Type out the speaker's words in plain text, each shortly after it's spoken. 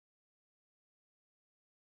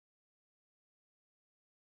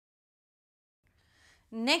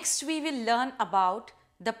Next we will learn about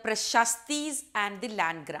the Prashastis and the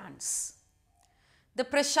land grants. The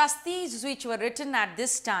Prashastis which were written at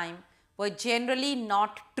this time were generally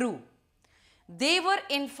not true. They were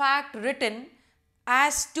in fact written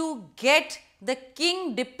as to get the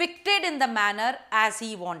king depicted in the manner as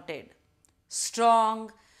he wanted.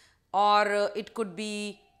 Strong, or it could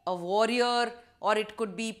be a warrior, or it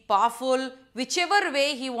could be powerful, whichever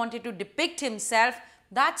way he wanted to depict himself.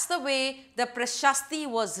 That's the way the Prashasti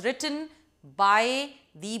was written by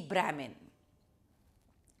the Brahmin.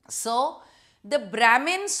 So, the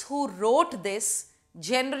Brahmins who wrote this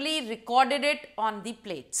generally recorded it on the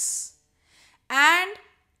plates, and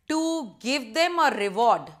to give them a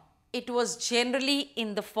reward, it was generally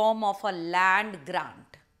in the form of a land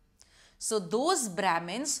grant. So, those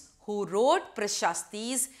Brahmins who wrote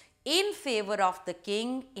Prashastis in favor of the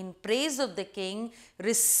king, in praise of the king,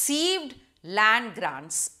 received land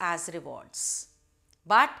grants as rewards.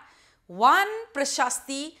 But one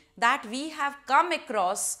Prashasti that we have come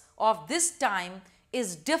across of this time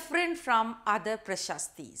is different from other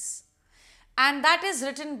Prashastis, and that is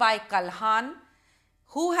written by Kalhan,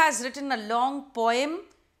 who has written a long poem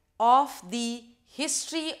of the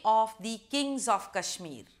history of the kings of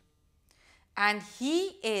Kashmir, and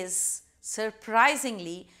he is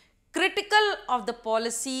surprisingly critical of the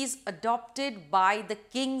policies adopted by the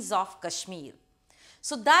kings of Kashmir.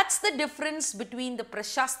 So that's the difference between the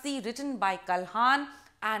Prashasti written by Kalhan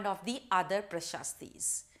and of the other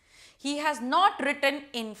Prashastis. He has not written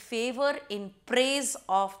in favor, in praise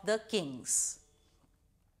of the kings.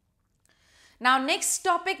 Now, next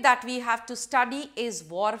topic that we have to study is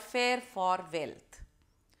warfare for wealth.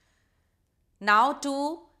 Now,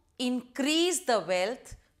 to increase the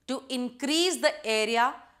wealth, to increase the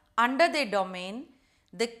area under their domain,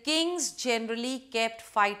 the kings generally kept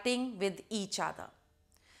fighting with each other.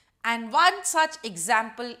 And one such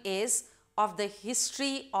example is of the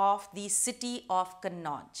history of the city of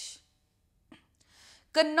Kannauj.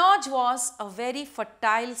 Kannauj was a very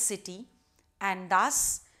fertile city, and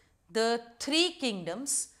thus the three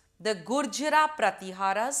kingdoms, the Gurjara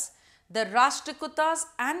Pratiharas, the Rashtrakutas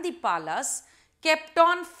and the Palas, kept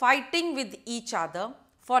on fighting with each other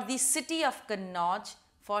for the city of Kannauj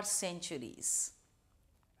for centuries.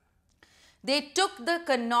 They took the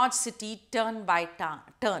Kannauj city turn by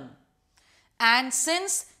turn, and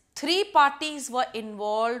since three parties were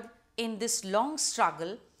involved in this long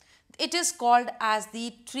struggle, it is called as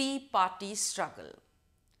the three-party struggle.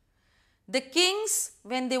 The kings,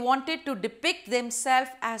 when they wanted to depict themselves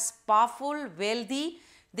as powerful, wealthy,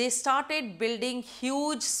 they started building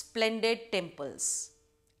huge, splendid temples.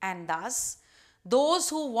 And thus, those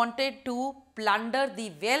who wanted to plunder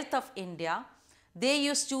the wealth of India, they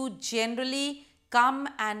used to generally come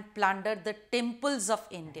and plunder the temples of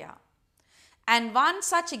India. And one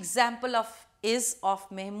such example is of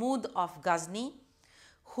Mahmud of Ghazni,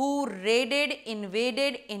 who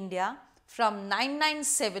invaded India from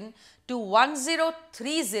 997 to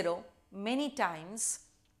 1030 many times,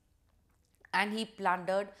 and he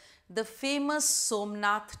plundered the famous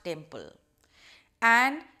Somnath temple.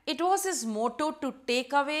 And it was his motto to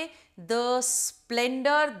take away the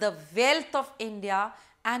splendor, the wealth of India,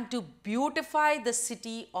 and to beautify the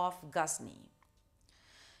city of Ghazni.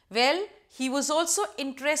 Well, he was also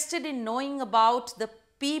interested in knowing about the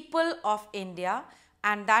people of India,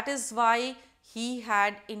 and that is why he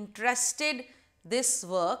had entrusted this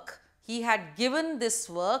work, he had given this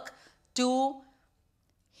work to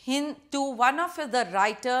one of the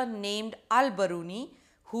writer named Al-Baruni,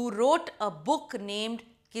 who wrote a book named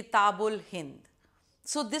Kitabul Hind.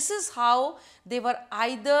 So this is how they were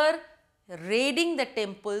either raiding the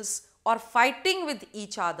temples or fighting with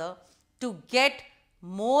each other to get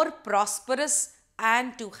more prosperous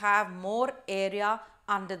and to have more area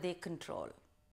under their control.